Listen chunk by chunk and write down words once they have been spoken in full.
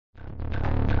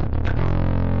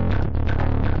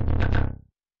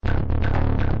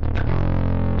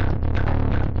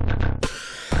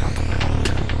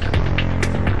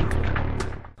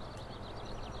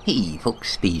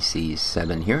folks,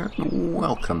 Species7 here.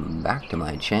 Welcome back to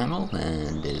my channel,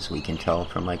 and as we can tell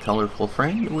from my colorful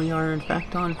friend, we are in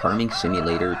fact on Farming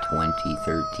Simulator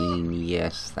 2013.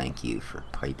 Yes, thank you for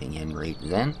piping in right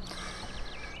then.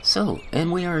 So,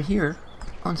 and we are here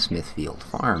on Smithfield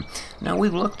Farm. Now,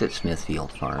 we've looked at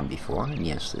Smithfield Farm before, and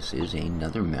yes, this is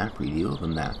another map review of a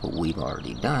map that we've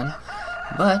already done.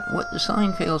 But what the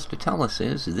sign fails to tell us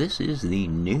is this is the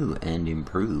new and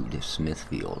improved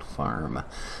Smithfield Farm.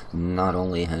 Not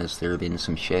only has there been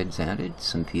some sheds added,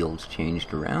 some fields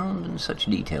changed around, and such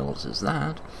details as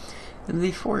that,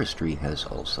 the forestry has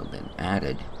also been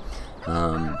added.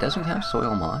 Doesn't have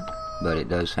soil mod, but it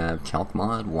does have calc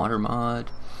mod, water mod,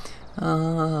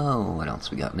 what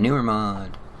else we got? Manure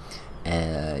mod.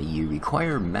 You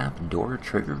require map door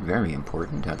trigger, very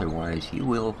important, otherwise you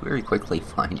will very quickly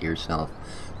find yourself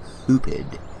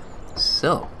hooped.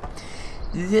 So,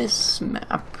 this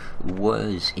map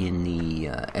was in the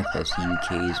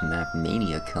FSUK's Map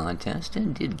Mania contest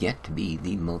and did get to be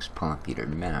the most popular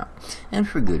map. And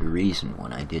for good reason.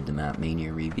 When I did the Map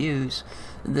Mania reviews,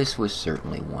 this was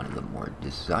certainly one of the more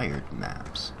desired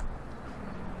maps.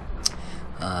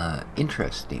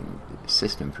 Interesting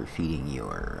system for feeding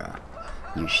your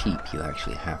sheep. You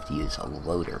actually have to use a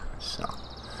loader,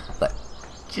 but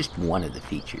just one of the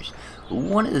features.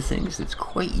 One of the things that's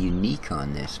quite unique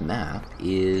on this map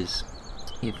is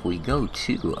if we go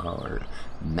to our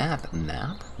map,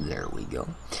 there we go,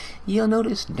 you'll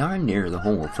notice darn near the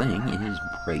whole thing is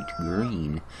bright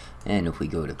green. And if we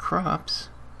go to crops,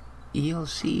 you'll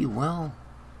see, well,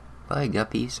 by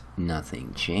guppies,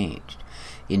 nothing changed.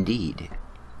 Indeed,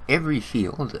 every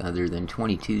field other than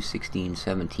 22, 16,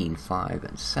 17, 5,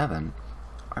 and 7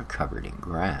 are covered in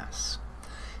grass.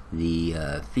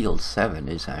 The field 7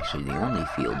 is actually the only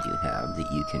field you have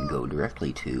that you can go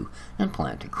directly to and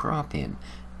plant a crop in.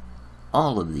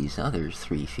 All of these other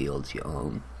 3 fields you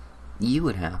own, you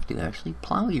would have to actually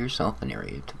plow yourself an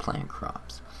area to plant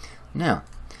crops. Now,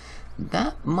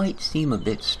 that might seem a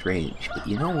bit strange, but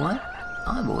you know what?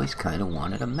 I've always kind of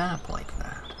wanted a map like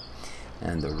that.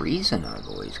 And the reason I've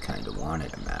always kind of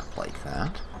wanted a map like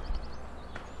that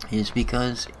is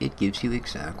because it gives you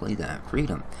exactly that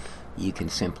freedom. You can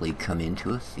simply come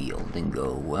into a field and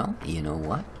go, well, you know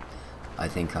what? I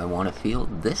think I want a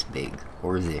field this big,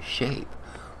 or this shape,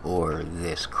 or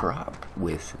this crop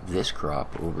with this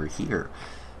crop over here.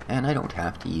 And I don't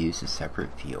have to use a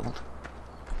separate field.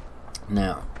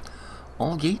 Now,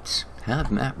 all gates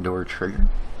have map door trigger.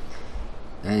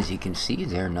 As you can see,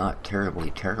 they're not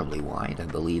terribly wide. I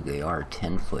believe they are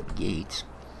 10-foot gates.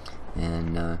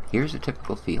 And here's a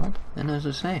typical field, and as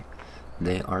I say,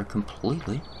 they are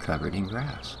completely covered in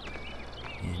grass.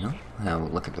 You know, have a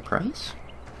look at the price.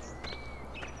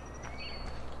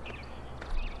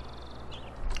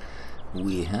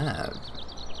 We have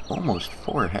almost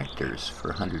 4 hectares for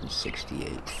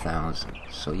 168,000.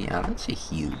 So yeah, that's a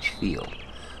huge field.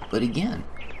 But again,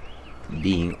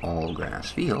 being all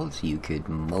grass fields, you could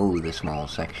mow the small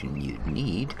section you'd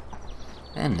need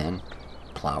and then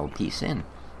plow a piece in.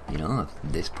 You know,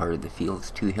 if this part of the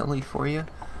field's too hilly for you,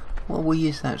 well, we'll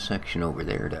use that section over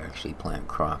there to actually plant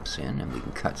crops in, and we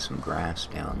can cut some grass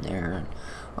down there. And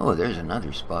oh, there's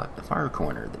another spot, the far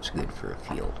corner, that's good for a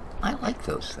field. I like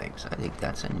those things. I think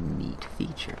that's a neat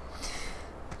feature.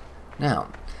 Now,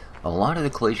 a lot of the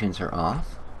collisions are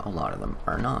off, a lot of them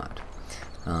are not.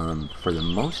 For the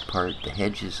most part, the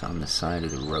hedges on the side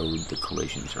of the road, the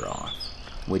collisions are off,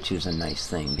 which is a nice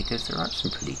thing because there are some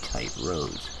pretty tight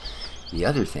roads. The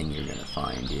other thing you're going to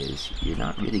find is you're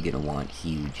not really going to want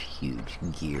huge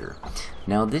gear.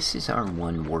 Now, this is our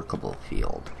one workable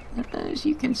field. And as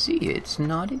you can see, it's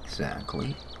not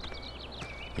exactly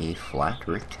a flat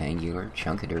rectangular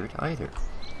chunk of dirt either.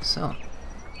 So,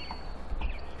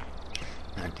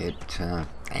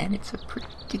 and it's a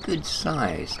pretty good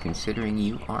size considering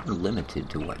you are limited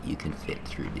to what you can fit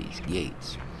through these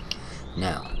gates.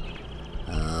 Now,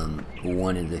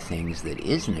 one of the things that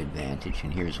is an advantage,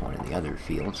 and here's one of the other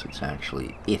fields, it's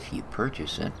actually, if you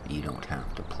purchase it, you don't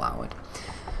have to plow it.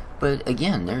 But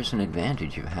again, there's an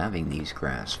advantage of having these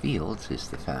grass fields, is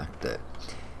the fact that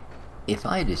if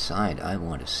I decide I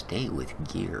want to stay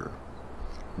with gear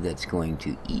that's going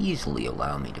to easily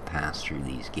allow me to pass through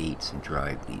these gates and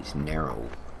drive these narrow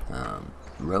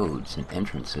roads and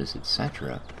entrances,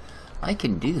 etc., I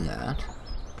can do that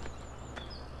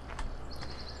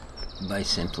by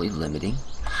simply limiting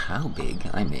how big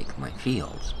I make my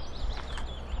fields.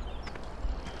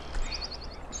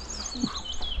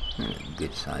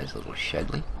 Good sized little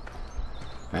shedly,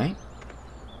 right?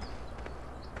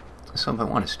 So if I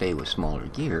want to stay with smaller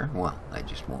gear, well, I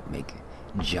just won't make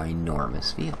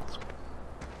ginormous fields.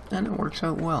 And it works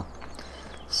out well.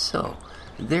 So,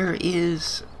 there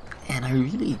is, and I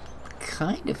really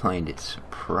kind of find it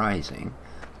surprising,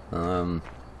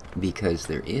 because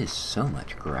there is so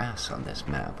much grass on this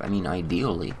map. I mean,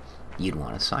 ideally, you'd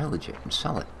want to silage it and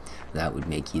sell it. That would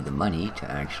make you the money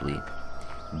to actually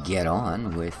get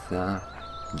on with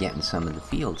getting some of the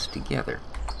fields together.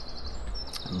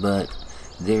 But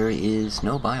there is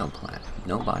no bioplant,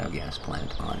 no biogas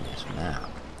plant on this map.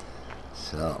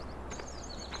 So,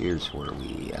 here's where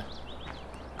we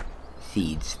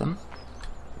feeds them.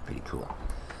 Pretty cool.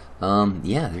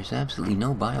 Yeah, there's absolutely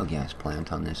no biogas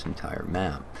plant on this entire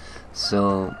map.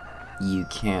 So, you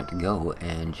can't go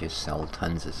and just sell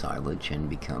tons of silage and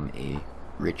become a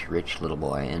rich little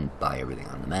boy and buy everything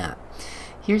on the map.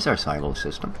 Here's our silo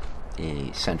system.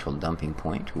 A central dumping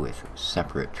point with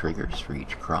separate triggers for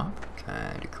each crop.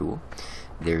 Kinda cool.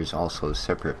 There's also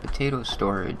separate potato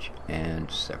storage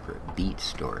and separate beet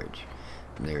storage.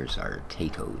 There's our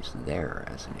potatoes there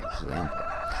as an example.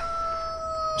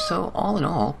 So all in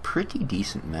all, pretty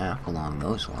decent map along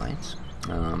those lines.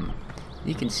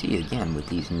 You can see again with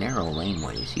these narrow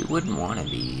laneways, you wouldn't want to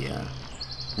be,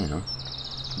 you know,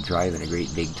 driving a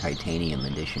great big titanium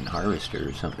edition harvester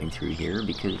or something through here,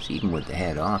 because even with the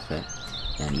head off it,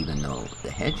 and even though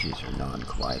the hedges are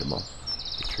non-collidable,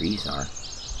 the trees are,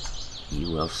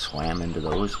 you will slam into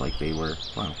those like they were,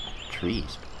 well,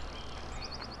 trees.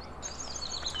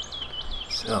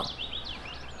 So,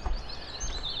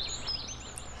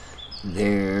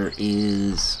 there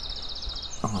is,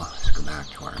 let's go back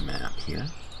to our map here.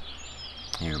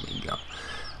 There we go.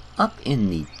 Up in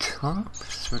the top,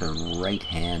 sort of right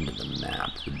hand of the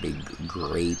map, the big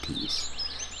gray piece,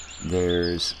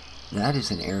 that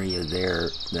is an area there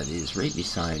that is right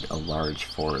beside a large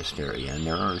forest area, and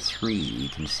there are three. You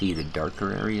can see the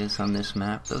darker areas on this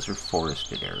map. Those are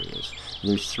forested areas.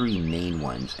 There's three main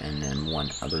ones, and then one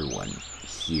other one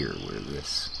here, where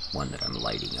this one that I'm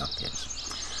lighting up is.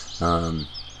 But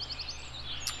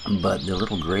the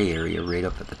little gray area right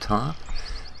up at the top,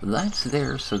 that's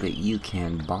there so that you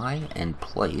can buy and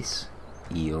place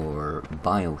your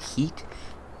bioheat,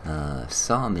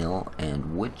 sawmill,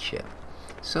 and wood chip.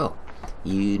 So,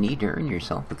 you need to earn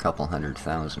yourself a couple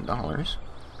 $100,000.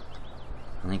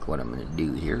 I think what I'm going to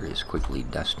do here is quickly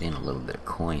dust in a little bit of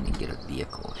coin and get a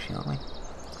vehicle, shall we?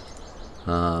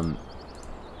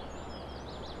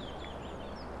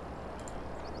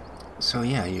 So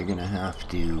yeah, you're going to have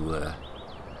to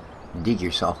dig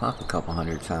yourself up a couple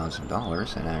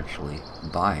 $100,000 and actually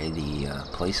buy the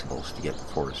placeables to get the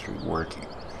forestry working.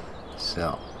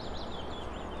 So,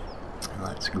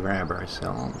 let's grab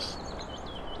ourselves.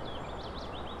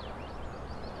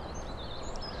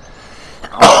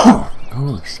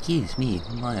 Oh, excuse me.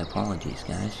 My apologies,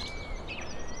 guys.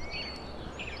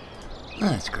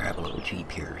 Let's grab a little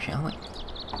Jeep here, shall we?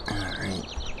 Alright.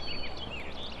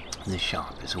 The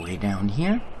shop is way down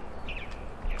here.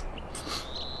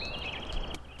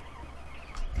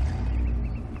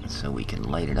 So we can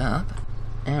light it up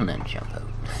and then jump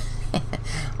out.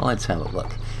 Let's have a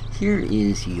look. Here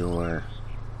is your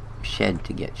shed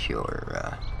to get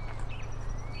your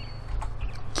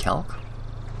kelp.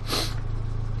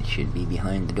 It should be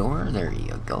behind the door. There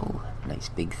you go. Nice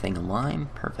big thing of lime.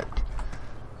 Perfect.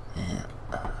 And,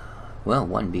 well,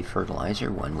 one would be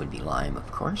fertilizer, one would be lime,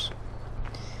 of course.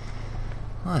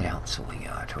 What else have we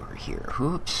got over here?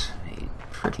 Oops.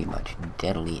 Pretty much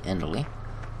deadly endily.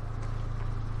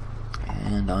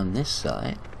 And on this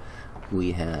side,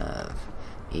 we have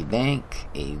a bank,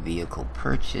 a vehicle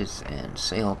purchase and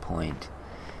sale point,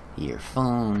 your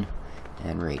phone,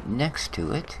 and right next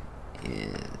to it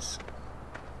is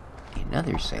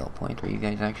another sale point. Are you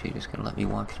guys actually just going to let me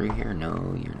walk through here?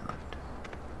 No, you're not.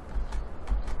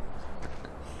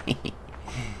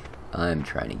 I'm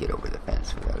trying to get over the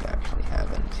fence without actually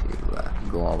having to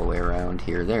go all the way around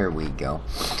here. There we go.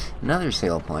 Another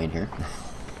sale point here.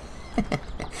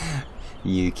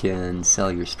 You can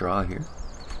sell your straw here.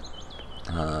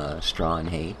 Straw and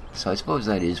hay. So I suppose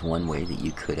that is one way that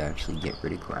you could actually get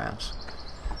rid of grass.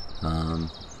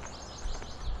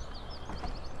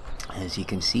 As you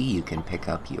can see, you can pick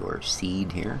up your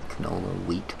seed here. Canola,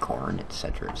 wheat, corn,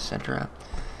 etc., etc.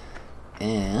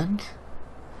 And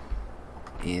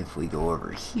if we go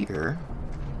over here,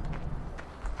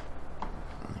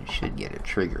 I should get a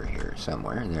trigger here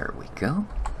somewhere. There we go.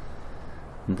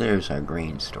 There's our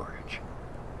grain storage.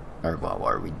 Or, well,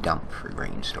 where we dump for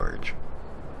grain storage.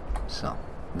 So,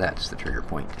 that's the trigger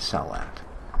point to sell at.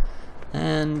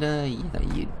 And, yeah,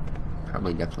 you'd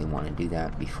probably definitely want to do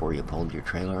that before you pulled your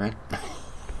trailer in.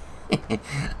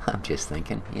 I'm just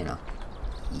thinking, you know.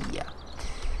 Yeah.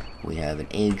 We have an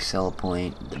egg sell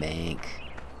point, the bank.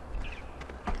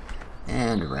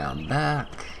 And around back.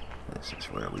 This is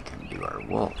where we can do our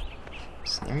wool.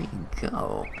 So there you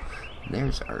go.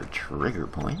 There's our trigger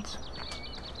points.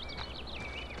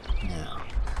 Now,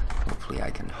 hopefully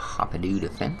I can hop-a-doo the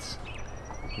fence.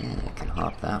 Yeah, I can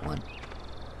hop that one.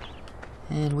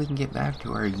 And we can get back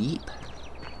to our yeep,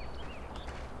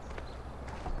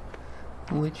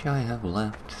 which I have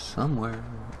left somewhere.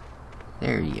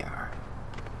 There you are.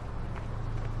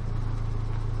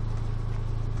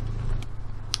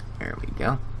 There we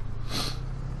go.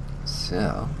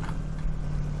 So,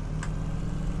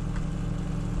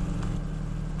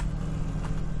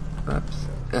 oops.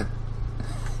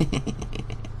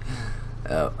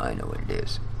 Oh, I know what it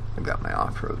is. I've got my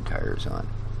off-road tires on.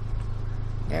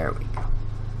 There we go.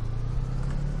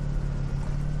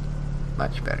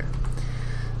 Much better.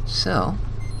 So,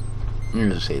 I'm going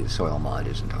to say the soil mod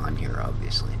isn't on here,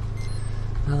 obviously.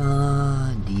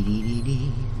 There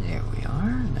we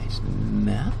are. Nice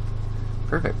map.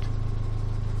 Perfect.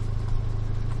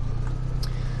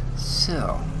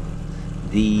 So,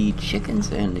 the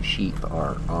chickens and the sheep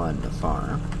are on the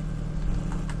farm.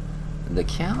 The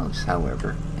cows,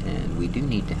 however, and we do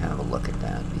need to have a look at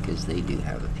that because they do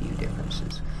have a few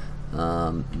differences.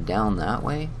 Down that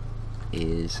way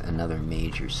is another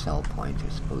major sell point. I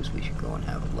suppose we should go and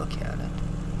have a look at it.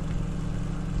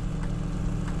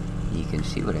 You can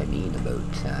see what I mean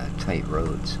about tight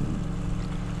roads.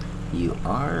 You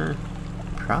are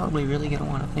probably really going to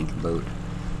want to think about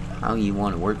how you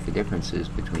want to work the differences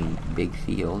between big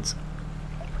fields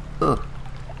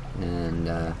and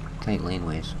tight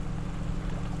laneways.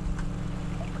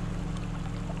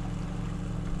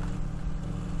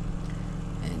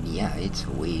 And yeah, it's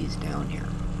a ways down here.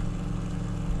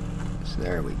 So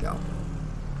there we go.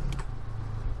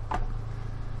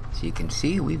 So you can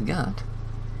see we've got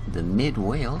the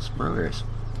Mid-Wales Brewers.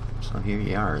 So here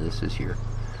you are. This is your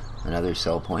another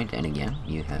sell point, and again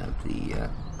you have the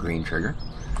green trigger.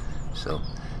 So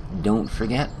don't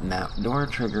forget map door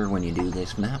trigger when you do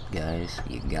this map, guys.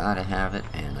 You gotta have it,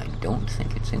 and I don't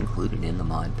think it's included in the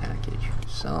mod package.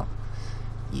 So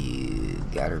you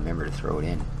gotta remember to throw it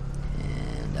in.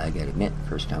 And I gotta admit,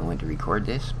 first time I went to record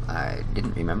this, I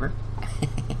didn't remember.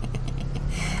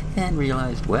 And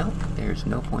realized, well, there's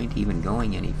no point even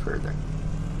going any further.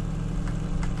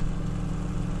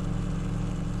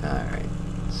 Alright,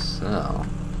 so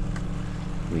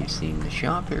we've seen the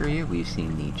shop area, we've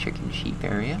seen the chicken sheep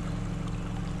area.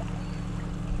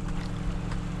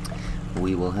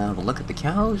 We will have a look at the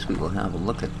cows, we will have a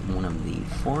look at one of the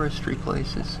forestry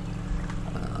places,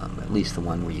 at least the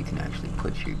one where you can actually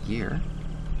put your gear.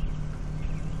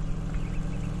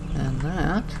 And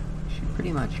that should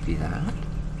pretty much be that.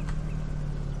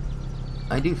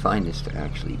 I do find this to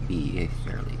actually be a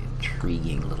fairly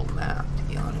intriguing little map, to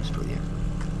be honest with you.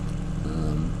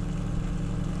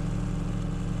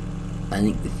 I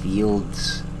think the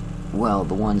fields, well,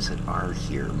 the ones that are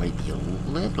here might be a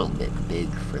little bit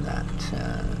big for that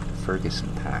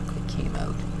Ferguson pack that came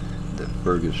out, the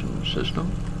Ferguson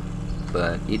system,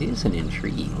 but it is an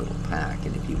intriguing little pack,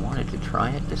 and if you wanted to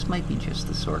try it, this might be just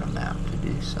the sort of map to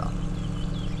do so.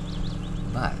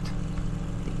 But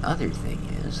the other thing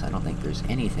is, I don't think there's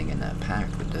anything in that pack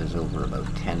that does over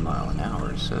about 10 miles an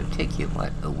hour, so it'd take you,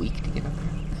 what, a week to get up there?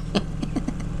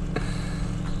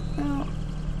 Well,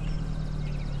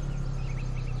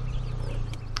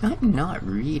 I'm not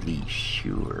really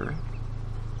sure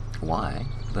why,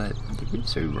 but there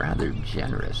is a rather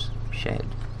generous shed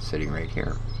sitting right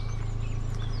here.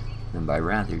 And by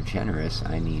rather generous,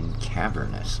 I mean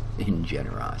cavernous in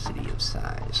generosity of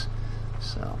size.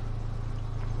 So,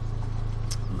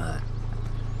 but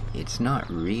it's not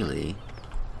really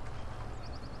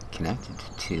connected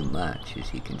to too much.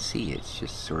 As you can see, it's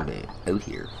just sort of out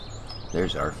here.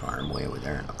 There's our farm way over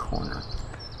there in the corner.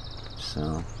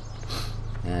 So,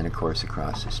 and of course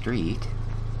across the street,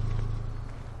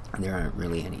 there aren't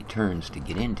really any turns to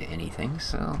get into anything,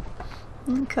 so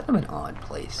kind of an odd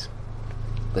place.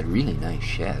 But really nice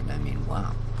shed. I mean,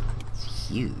 wow, it's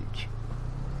huge.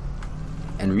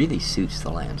 And really suits the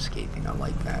landscaping. I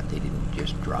like that. They didn't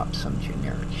just drop some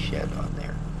generic shed on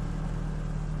there.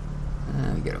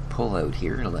 We got to pull out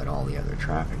here to let all the other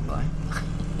traffic by.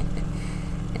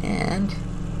 And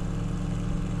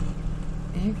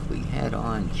if we head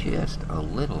on just a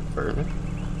little further,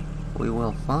 we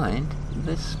will find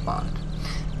this spot.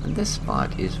 And this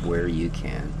spot is where you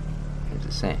can, as I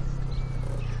say,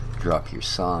 drop your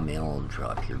sawmill,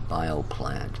 drop your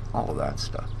bioplant, all of that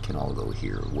stuff can all go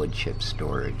here. Wood chip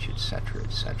storage, etc.,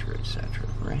 etc., etc.,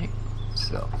 right?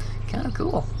 So, kind of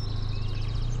cool.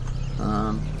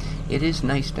 It is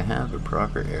nice to have a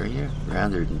proper area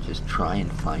rather than just try and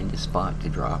find a spot to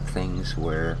drop things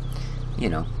where you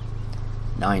know,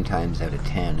 9 times out of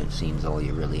 10 it seems all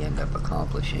you really end up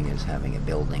accomplishing is having a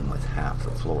building with half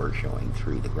the floor showing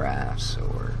through the grass,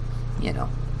 or, you know,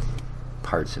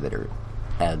 parts of it are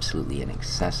absolutely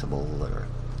inaccessible, or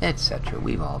etc.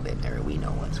 We've all been there. We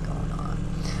know what's going on.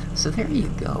 So there you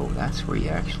go. That's where you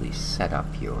actually set up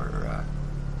your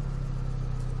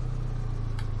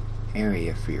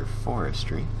area for your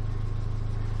forestry.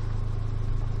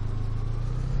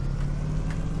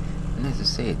 And as I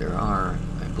say, there are,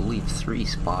 I believe, 3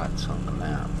 spots on the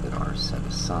map that are set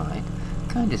aside,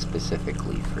 kind of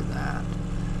specifically for that.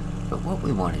 But what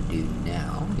we want to do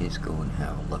now is go and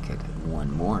have a look at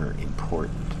one more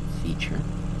important feature.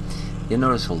 You'll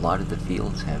notice a lot of the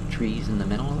fields have trees in the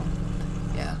middle of them.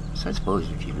 Yeah, so I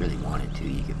suppose if you really wanted to,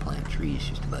 you could plant trees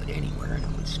just about anywhere and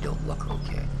it would still look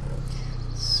okay.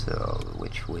 So,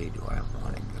 which way do I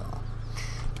want to go?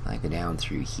 If I go down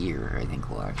through here, I think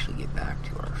we'll actually get back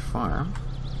to our farm.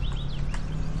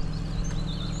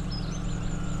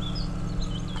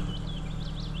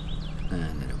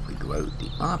 And then if we go out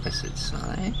the opposite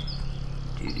side,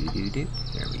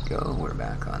 there we go, we're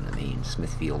back on the main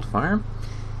Smithfield farm.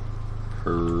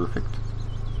 Perfect.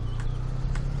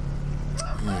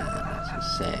 And as I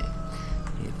say,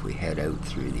 if we head out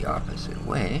through the opposite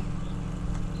way,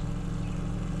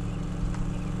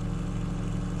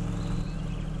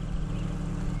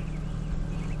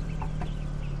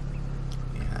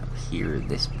 we have here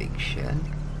this big shed.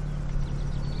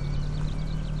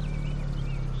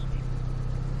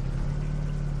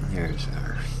 There's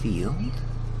our field.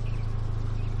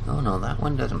 Oh no, that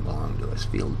one doesn't belong to us.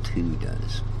 Field 2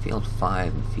 does. Field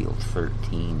 5 and Field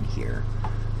 13 here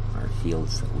are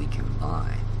fields that we can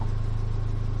buy.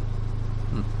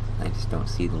 I just don't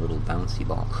see the little bouncy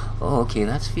ball. Oh, okay,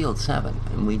 that's Field 7,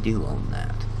 and we do own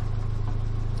that.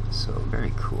 So,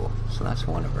 very cool. So that's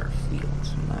one of our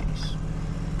fields. Nice.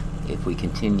 If we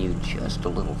continue just a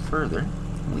little further,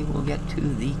 we will get to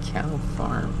the cow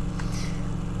farm.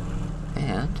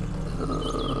 And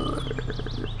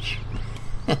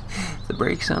the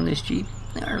brakes on this Jeep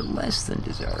are less than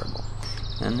desirable.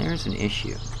 And there's an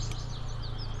issue.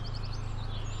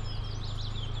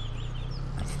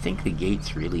 I think the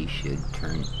gates really should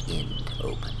turn in to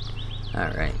open.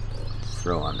 Alright, let's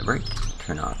throw on the brake,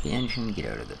 turn off the engine, get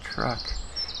out of the truck.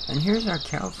 And here's our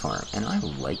cow farm, and I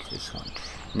like this one.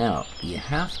 Now, you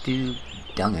have to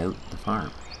dung out the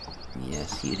farm.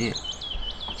 Yes, you do.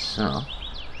 So,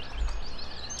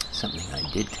 something I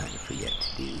did kind of forget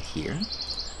to do here,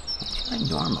 which I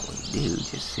normally do,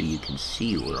 just so you can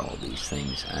see where all these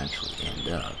things actually end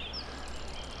up.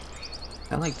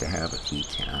 I like to have a few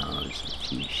cows, a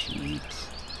few sheep,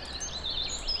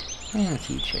 and a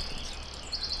few chickens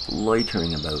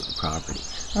loitering about the property.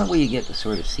 That way you get to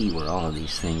sort of see where all of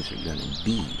these things are going to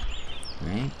be,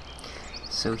 right?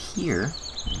 So here,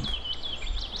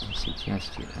 I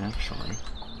suggest you actually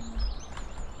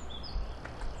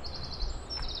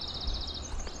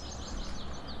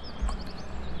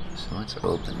let's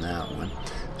open that one.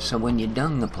 So when you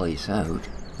dung the place out,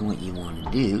 what you want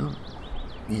to do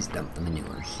is dump the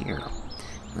manure here.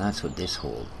 And that's what this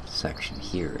whole section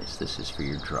here is. This is for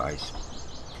your dry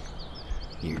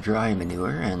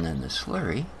manure, and then the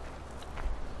slurry,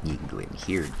 you can go in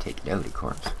here and take it out, of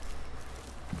course.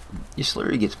 Your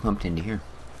slurry gets pumped into here.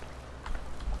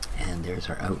 And there's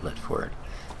our outlet for it.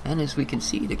 And as we can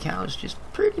see, the cows just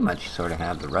pretty much sort of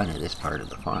have the run of this part of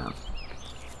the farm.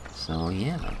 So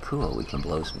yeah, cool. We can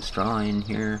blow some straw in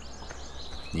here.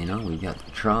 You know, we've got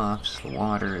the troughs, the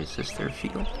water. Is this their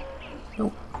field?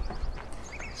 Nope.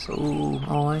 So,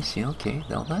 oh, I see. Okay,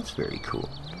 well, that's very cool.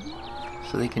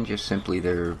 So they can just simply,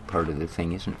 their part of the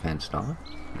thing isn't fenced off.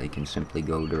 They can simply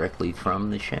go directly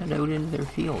from the shed out into their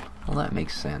field. Well, that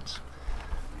makes sense.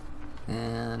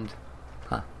 And,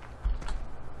 I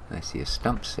see a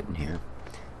stump sitting here.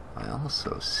 I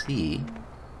also see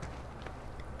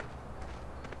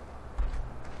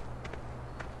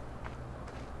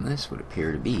this would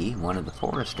appear to be one of the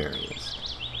forest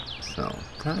areas. So,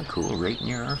 kind of cool, right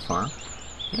near our farm.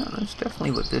 Yeah, that's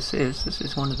definitely what this is. This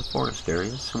is one of the forest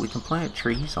areas, so we can plant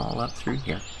trees all up through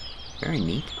here. Very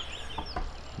neat.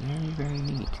 Very, very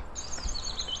neat.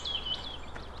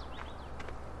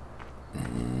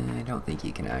 I don't think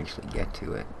you can actually get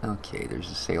to it. Okay,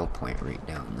 there's a sail point right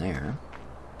down there,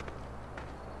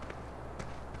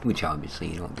 which obviously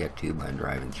you don't get to by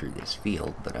driving through this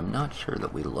field, but I'm not sure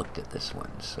that we looked at this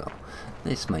one, so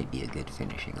this might be a good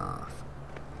finishing off.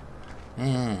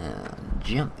 And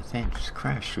jump the fence,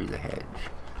 crash through the hedge.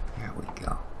 There we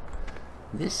go.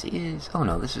 This is, oh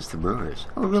no, this is the brewers.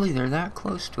 Oh really, they're that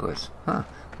close to us. Huh,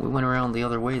 we went around the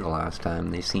other way the last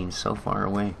time. They seemed so far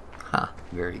away. Ha,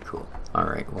 very cool.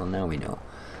 Alright, well now we know.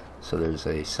 So there's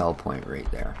a sell point right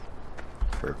there.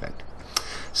 Perfect.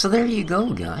 So there you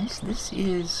go, guys. This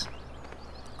is...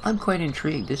 I'm quite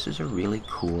intrigued. This is a really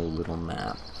cool little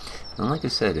map. And like I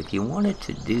said, if you wanted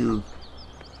to do,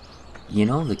 you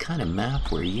know, the kind of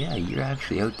map where, yeah, you're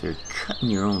actually out there cutting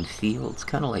your own fields,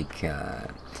 kind of like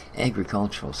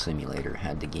Agricultural Simulator,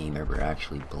 had the game ever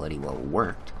actually bloody well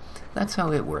worked. That's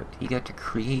how it worked. You got to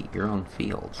create your own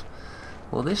fields.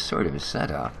 Well, this sort of a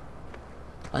setup,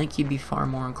 I think you'd be far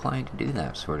more inclined to do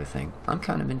that sort of thing. I'm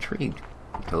kind of intrigued.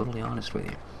 I'm totally honest with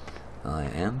you. I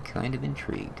am kind of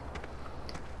intrigued.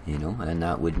 You know, and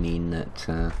that would mean that,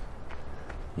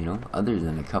 you know, other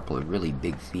than a couple of really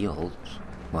big fields,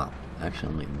 well,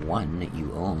 actually only one that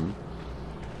you own,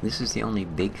 this is the only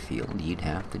big field you'd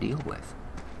have to deal with.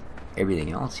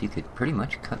 Everything else you could pretty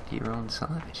much cut to your own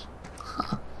size.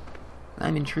 Huh.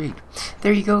 I'm intrigued.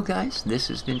 There you go, guys. This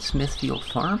has been Smithfield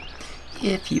Farm.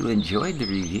 If you enjoyed the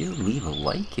review, leave a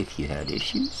like. If you had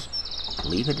issues,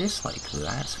 leave a dislike.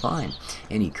 That's fine.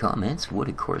 Any comments would,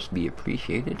 of course, be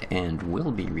appreciated and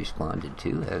will be responded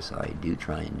to, as I do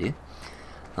try and do.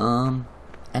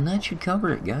 And that should cover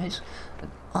it, guys.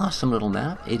 An awesome little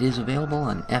map. It is available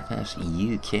on FS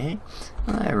UK.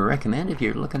 I recommend if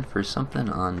you're looking for something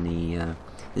on the...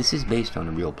 this is based on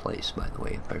a real place, by the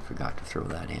way, if I forgot to throw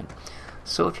that in.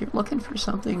 So if you're looking for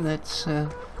something that's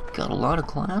got a lot of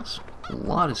class, a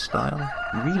lot of style,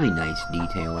 really nice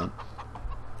detailing,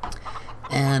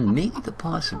 and maybe the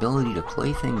possibility to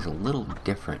play things a little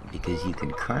different because you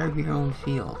can carve your own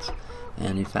fields,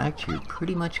 and in fact you're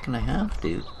pretty much going to have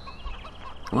to,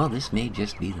 well, this may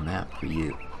just be the map for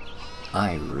you.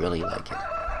 I really like it.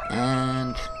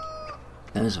 And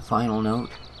as a final note,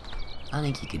 I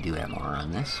think you could do MR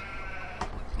on this.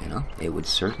 You know, it would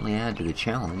certainly add to the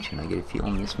challenge, and I get a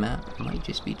feeling this map might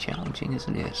just be challenging as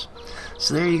it is.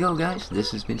 So there you go, guys.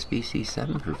 This has been Species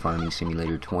 7 for Farming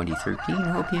Simulator 2013.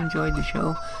 I hope you enjoyed the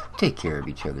show. Take care of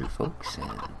each other, folks,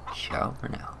 and ciao for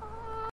now.